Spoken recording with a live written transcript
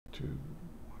2.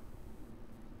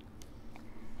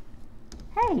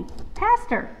 Hey,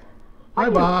 Pastor. Hi,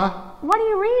 Ma. What are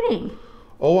you reading?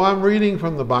 Oh, I'm reading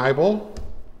from the Bible.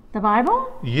 The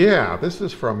Bible? Yeah, this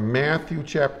is from Matthew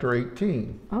chapter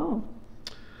 18. Oh.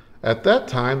 At that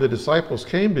time, the disciples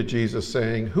came to Jesus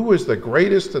saying, "Who is the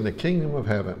greatest in the kingdom of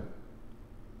heaven?"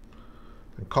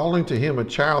 And calling to him a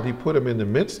child, he put him in the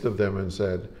midst of them and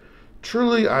said,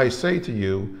 "Truly I say to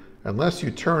you, unless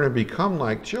you turn and become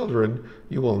like children,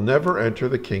 you will never enter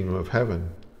the kingdom of heaven.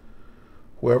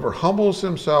 Whoever humbles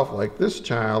himself like this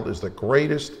child is the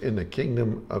greatest in the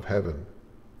kingdom of heaven."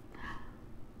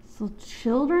 So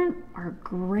children are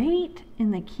great in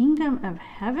the kingdom of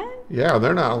heaven? Yeah,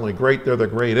 they're not only great, they're the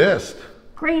greatest.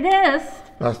 Greatest?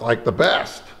 That's like the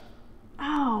best.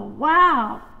 Oh,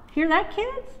 wow. Hear that,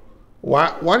 kids?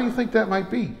 Why do you think that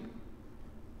might be?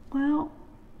 Well,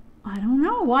 I don't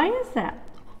know. Why is that?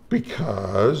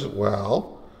 Because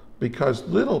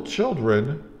little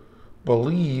children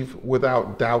believe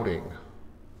without doubting.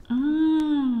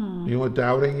 Oh. You know what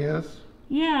doubting is?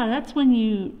 Yeah, that's when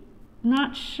you're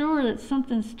not sure that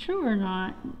something's true or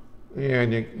not. Yeah,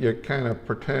 and you kind of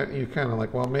pretend, you kind of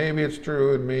like, well, maybe it's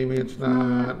true and maybe it's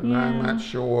not, and I'm not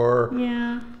sure.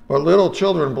 Yeah. But little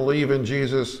children believe in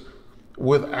Jesus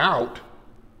without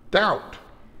doubt.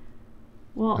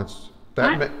 Well,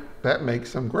 That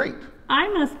makes them great. I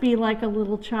must be like a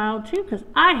little child too, because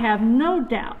I have no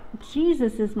doubt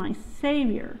Jesus is my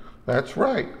Savior. That's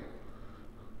right.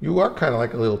 You are kind of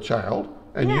like a little child,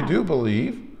 and you do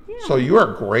believe. Yeah. So you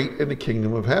are great in the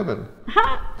kingdom of heaven.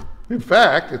 In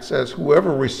fact, it says,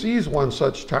 whoever receives one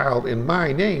such child in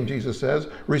my name, Jesus says,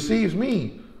 receives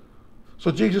me.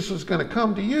 So Jesus is going to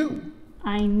come to you.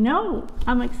 I know.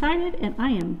 I'm excited and I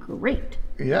am great.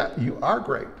 Yeah, you are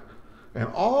great. And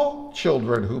all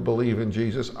children who believe in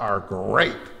Jesus are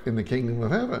great in the kingdom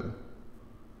of heaven.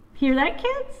 Hear that,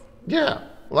 kids? Yeah.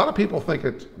 A lot of people think,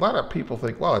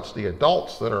 well, it's the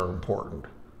adults that are important.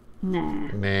 Nah.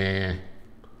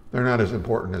 They're not as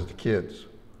important as the kids.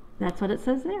 That's what it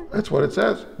says there. That's what it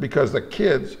says, because the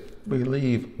kids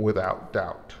believe without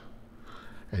doubt.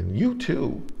 And you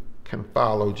too can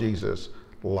follow Jesus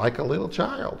like a little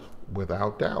child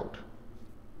without doubt.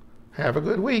 Have a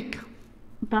good week.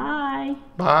 Bye.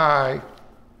 Bye.